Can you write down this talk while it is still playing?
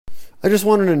I just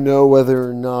wanted to know whether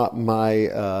or not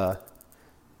my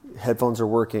headphones are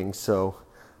working, so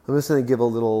I'm just going to give a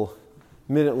little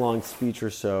minute-long speech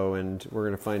or so, and we're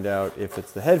going to find out if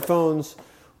it's the headphones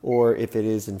or if it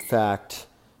is, in fact,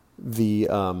 the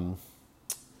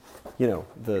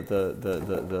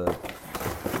the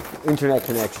internet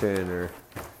connection or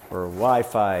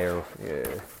Wi-Fi or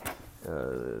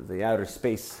the outer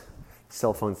space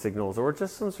cell phone signals, or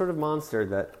just some sort of monster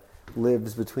that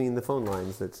lives between the phone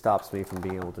lines that stops me from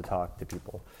being able to talk to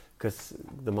people because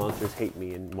the monsters hate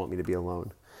me and want me to be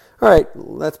alone. All right,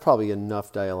 that's probably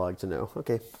enough dialogue to know.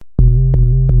 Okay.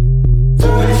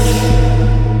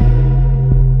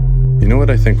 You know what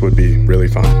I think would be really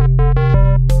fun?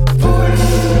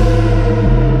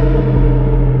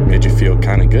 Made you feel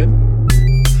kind of good?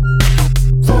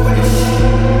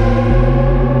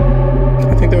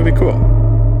 I think that would be cool.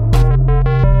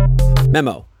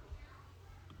 Memo.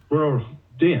 Well,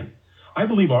 Dan, I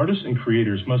believe artists and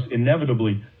creators must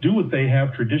inevitably do what they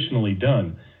have traditionally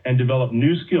done and develop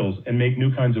new skills and make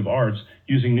new kinds of arts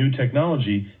using new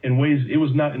technology in ways it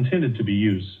was not intended to be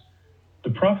used.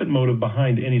 The profit motive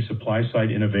behind any supply-side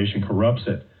innovation corrupts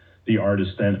it. The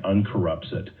artist then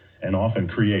uncorrupts it and often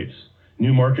creates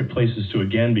new marketplaces to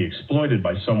again be exploited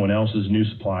by someone else's new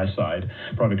supply-side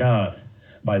propaganda.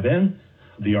 By then,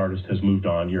 the artist has moved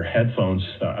on. Your headphones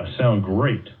sound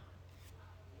great.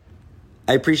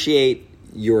 I appreciate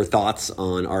your thoughts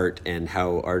on art and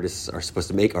how artists are supposed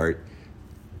to make art,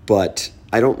 but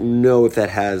I don't know if that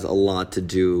has a lot to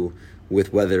do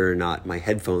with whether or not my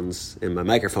headphones and my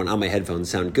microphone on my headphones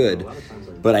sound good,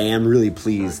 but I am really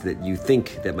pleased that you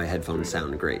think that my headphones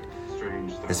sound great.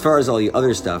 As far as all the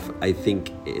other stuff, I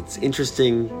think it's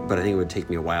interesting, but I think it would take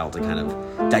me a while to kind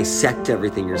of dissect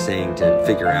everything you're saying to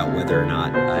figure out whether or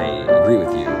not I agree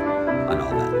with you on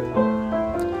all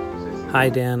that. Hi,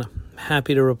 Dan.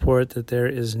 Happy to report that there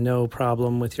is no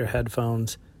problem with your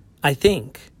headphones. I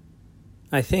think,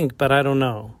 but I don't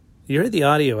know. You're the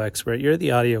audio expert. You're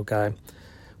the audio guy,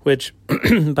 which,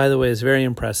 by the way, is very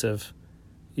impressive.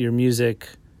 Your music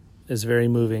is very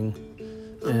moving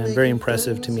and very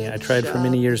impressive to me. I tried for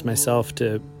many years myself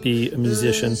to be a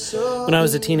musician. When I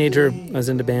was a teenager, I was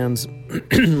into bands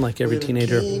like every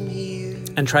teenager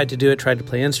and tried to do it, tried to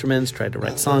play instruments, tried to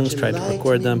write songs, tried to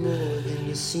record them.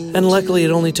 And luckily,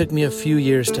 it only took me a few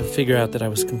years to figure out that I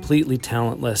was completely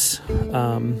talentless.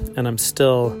 And I'm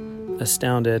still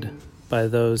astounded by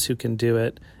those who can do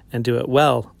it and do it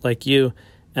well, like you.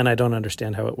 And I don't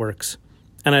understand how it works.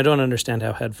 And I don't understand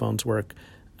how headphones work.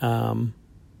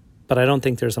 But I don't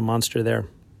think there's a monster there.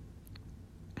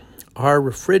 Our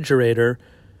refrigerator,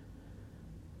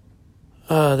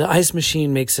 the ice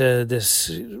machine makes this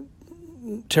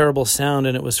terrible sound,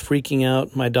 and it was freaking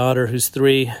out my daughter, who's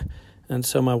 3. And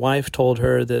so my wife told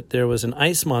her that there was an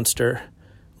ice monster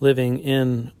living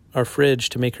in our fridge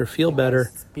to make her feel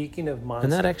better. Speaking of monsters,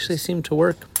 and that actually seemed to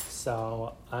work.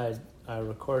 So I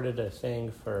recorded a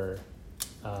thing for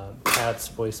Pat's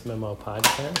Voice Memo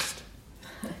podcast.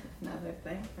 Another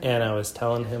thing. And I was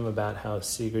telling him about how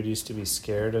Sigrid used to be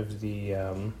scared of the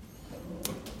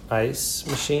ice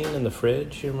machine in the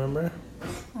fridge. You remember?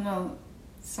 No,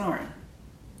 Soren.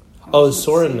 Oh,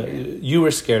 Soren, you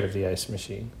were scared of the ice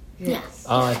machine. Yes.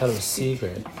 Oh, I thought it was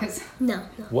Sigrid. No.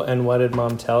 And what did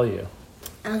Mom tell you?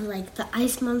 I was like, the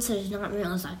ice monster is not real.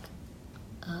 I was like,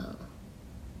 oh.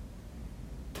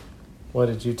 What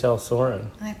did you tell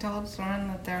Soren? I told Soren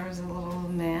that there was a little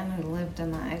man who lived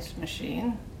in the ice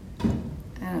machine.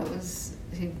 And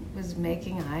he was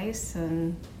making ice,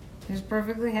 and he was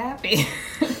perfectly happy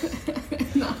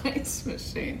in the ice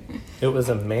machine. It was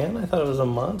a man? I thought it was a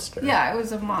monster. Yeah, it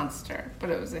was a monster,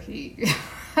 but it was a he.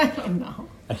 I don't know.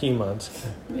 A he monster.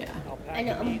 Yeah. I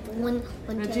know.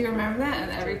 But do you remember that?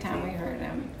 And every time we heard the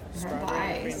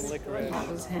ice, that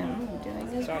was him doing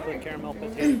his chocolate caramel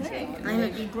potato thing.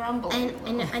 And he'd grumble. I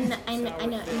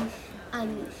know.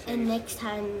 And next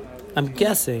time... I'm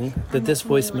guessing that this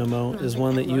voice memo is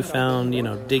one that you found,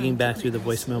 digging back through the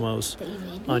voice memos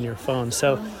on your phone.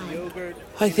 So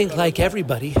I think, like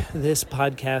everybody, this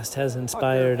podcast has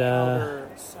inspired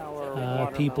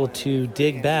people to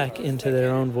dig back into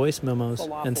their own voice memos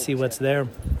and see what's there.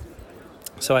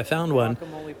 So I found one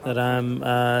that I'm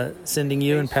sending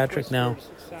you and Patrick now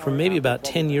from maybe about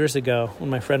 10 years ago when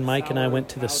my friend Mike and I went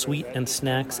to the Sweet and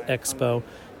Snacks Expo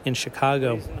in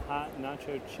Chicago,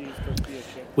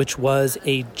 which was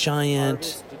a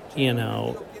giant,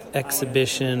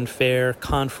 exhibition, fair,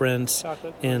 conference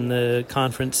in the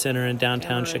conference center in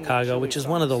downtown Chicago, which is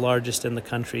one of the largest in the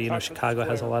country. Chicago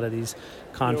has a lot of these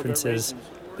conferences,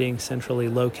 being centrally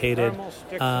located.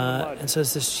 And so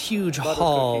it's this huge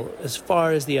hall, as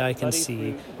far as the eye can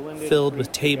see, filled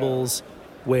with tables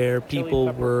where people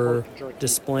were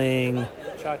displaying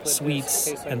sweets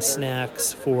and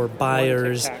snacks for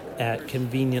buyers at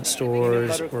convenience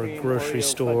stores or grocery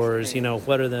stores. You know,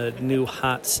 what are the new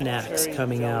hot snacks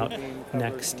coming out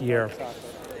next year?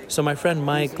 So my friend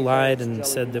Mike lied and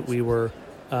said that we were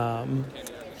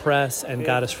press and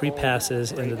got us free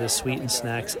passes into the Sweet and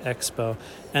Snacks Expo,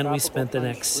 and we spent the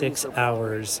next 6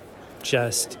 hours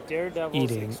just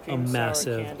eating a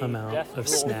massive amount of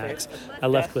snacks. I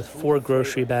left with 4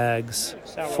 grocery bags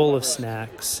full of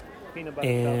snacks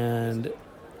and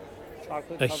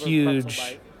a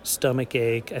huge stomach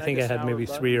ache. I think I had maybe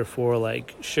 3 or 4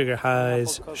 like sugar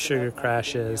highs, sugar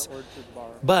crashes.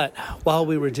 But while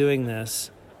we were doing this,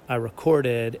 I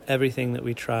recorded everything that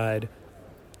we tried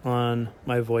on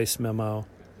my voice memo,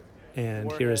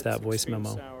 and here is that voice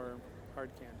memo.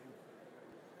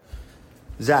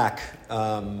 Zach,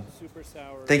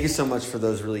 thank you so much for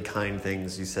those really kind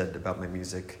things you said about my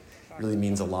music. It really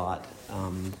means a lot.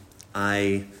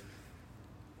 I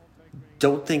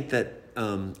don't think that,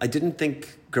 I didn't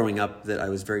think growing up that I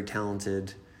was very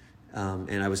talented,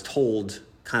 and I was told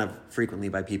kind of frequently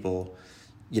by people,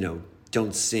 you know,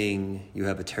 don't sing, you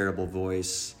have a terrible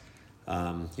voice,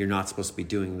 you're not supposed to be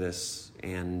doing this.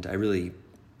 And I really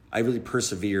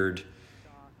persevered,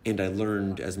 and I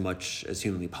learned as much as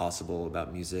humanly possible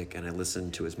about music, and I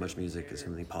listened to as much music as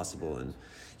humanly possible. And,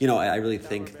 you know, I really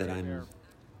think that I'm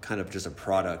kind of just a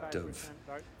product of,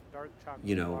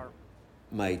 you know,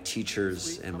 my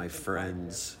teachers and my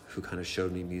friends who kind of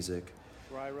showed me music.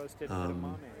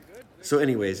 So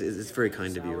anyways, it's very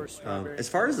kind of you. As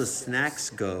far as the snacks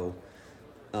go,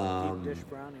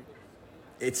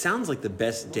 it sounds like the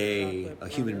best day a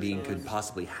human being could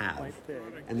possibly have.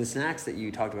 And the snacks that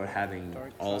you talked about having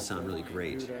all sound really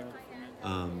great.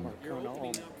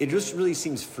 It just really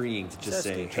seems freeing to just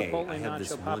say, hey, I have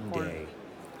this one day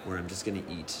where I'm just going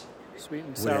to eat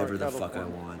whatever the fuck I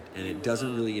want. And it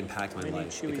doesn't really impact my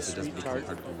life because it doesn't become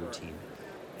part of a routine.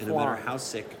 And no matter how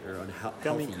sick or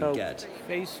unhealthy you get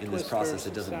in this process,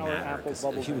 it doesn't matter because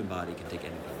the human body can take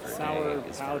anything for a day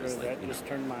as far as, like, you know,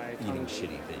 eating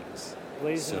shitty things.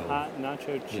 So,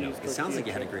 you know, it sounds like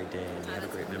you had a great day and you have a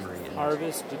great memory. And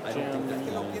Harvest I don't think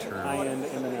that long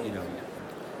term, you know,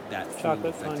 that food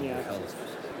affecting your health.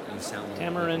 You sound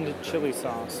tamarind like chili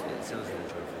sauce, it sounds really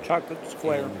joyful. chocolate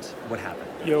square, And what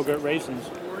happened? yogurt raisins,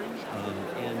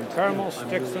 And caramel you know, I'm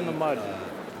sticks really, in the mud,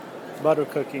 butter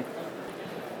cookie,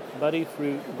 buddy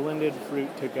fruit, blended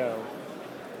fruit to go,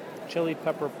 chili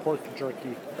pepper pork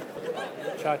jerky,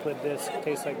 chocolate disc,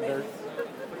 tastes like dirt.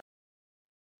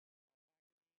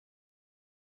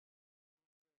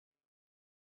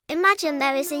 Imagine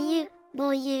there is a you,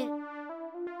 more you,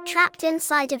 trapped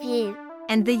inside of you.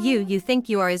 And the you think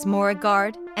you are is more a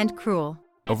guard and cruel.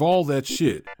 Of all that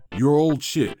shit, your old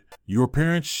shit, your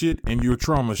parents' shit, and your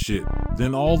trauma shit,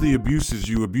 then all the abuses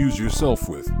you abuse yourself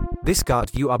with. This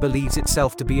guard viewer believes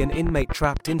itself to be an inmate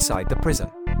trapped inside the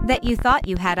prison. That you thought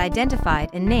you had identified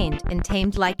and named and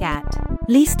tamed like at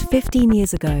least 15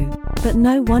 years ago, but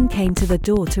no one came to the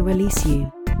door to release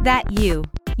you. That you.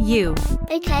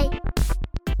 Okay.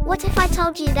 What if I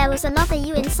told you there was another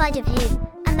you inside of you,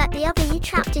 and that the other you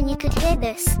trapped and you could hear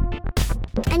this?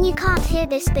 And you can't hear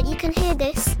this, but you can hear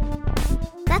this.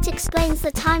 That explains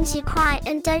the times you cry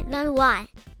and don't know why.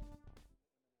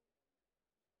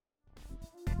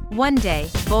 One day,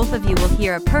 both of you will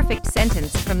hear a perfect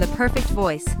sentence from the perfect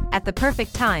voice, at the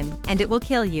perfect time, and it will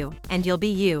kill you, and you'll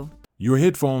be you. Your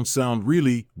headphones sound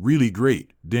really, really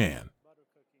great, Dan.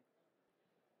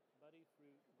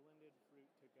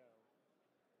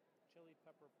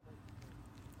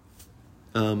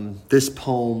 This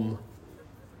poem,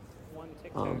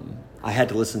 I had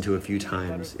to listen to a few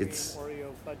times. It's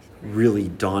really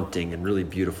daunting and really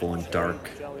beautiful and dark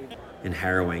and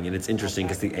harrowing. And it's interesting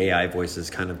because the AI voices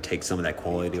kind of take some of that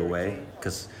quality away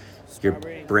because your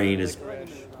brain is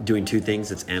doing two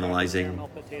things. It's analyzing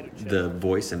the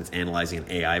voice and it's analyzing an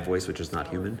AI voice, which is not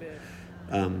human.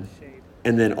 And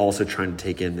then also trying to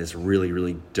take in this really,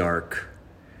 really dark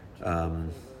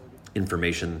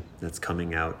information that's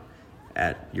coming out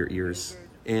at your ears.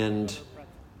 And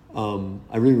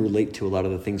I really relate to a lot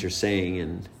of the things you're saying,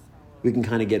 and we can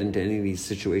kind of get into any of these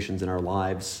situations in our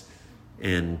lives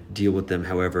and deal with them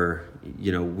however,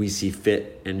 you know, we see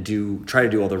fit and try to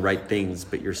do all the right things,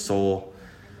 but your soul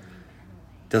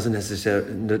doesn't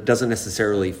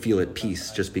necessarily feel at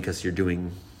peace just because you're doing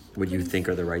what you think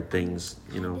are the right things.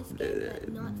 You know,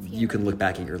 you can look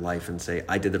back at your life and say,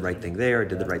 I did the right thing there, I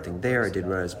did the right thing there, I did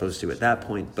what I was supposed to at that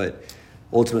point, but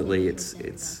ultimately it's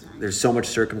there's so much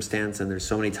circumstance and there's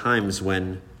so many times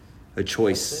when a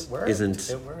choice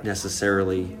isn't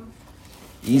necessarily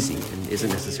easy and isn't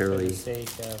necessarily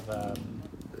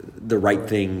the right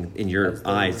thing in your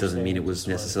eyes. Doesn't mean it was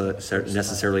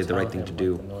necessarily the right thing to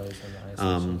do.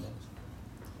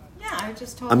 I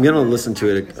just told I'm gonna listen to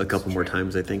it a couple more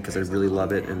times, I think, because I really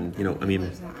love it, and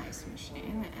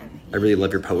I really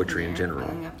love your poetry in general.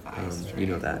 You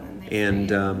know that,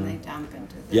 and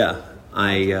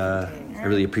I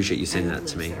really appreciate you saying that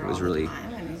to me. It was really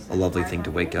a lovely thing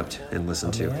to wake up to and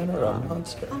listen to. A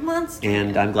monster.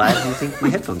 And I'm glad you think my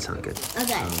headphones sound good.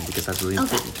 Okay. Because that's really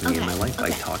important to me in my life. I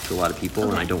talk to a lot of people,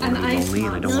 and I don't want to be And lonely,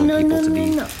 and I don't No, want people no, to no, be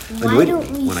no. annoyed Why with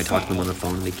don't me we when I talk to them say- on the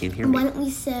phone and they can't hear me. Why don't we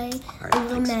say right, a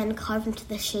little thanks. man carved into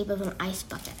the shape of an ice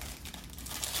bucket?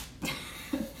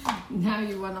 Now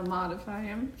you want to modify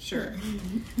him? Sure.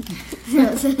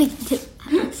 No, so we did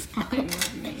ice.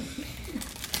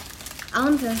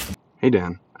 Andre. Hey,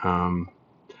 Dan.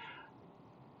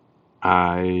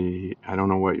 I don't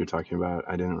know what you're talking about.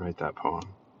 I didn't write that poem.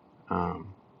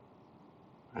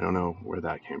 I don't know where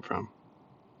that came from.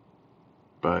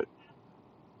 But,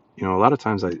 a lot of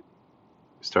times I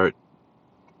start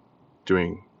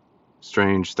doing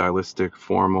strange, stylistic,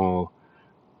 formal,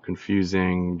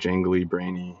 confusing, jangly,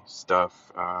 brainy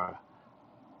stuff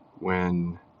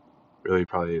when really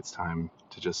probably it's time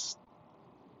to just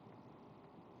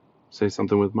say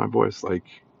something with my voice.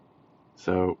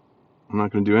 So I'm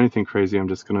not going to do anything crazy. I'm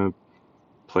just going to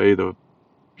play the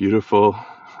beautiful,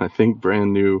 I think,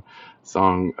 brand new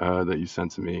song that you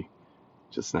sent to me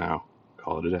just now.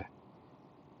 Call it a day.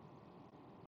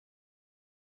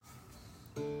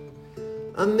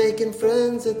 I'm making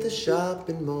friends at the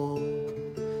shopping mall,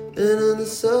 and on the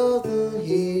southern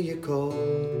hear you call.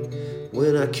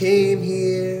 When I came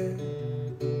here,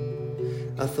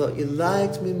 I thought you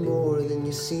liked me more than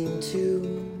you seem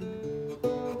to.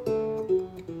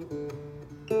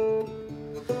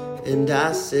 And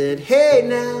I said, hey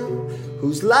now,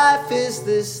 whose life is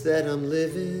this that I'm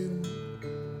living?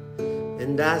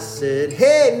 And I said,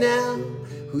 hey now,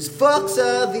 whose fucks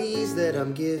are these that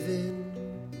I'm giving?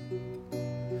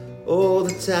 All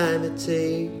the time it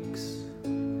takes,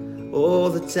 all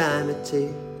the time it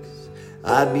takes,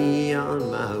 I'd be on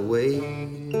my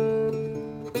way.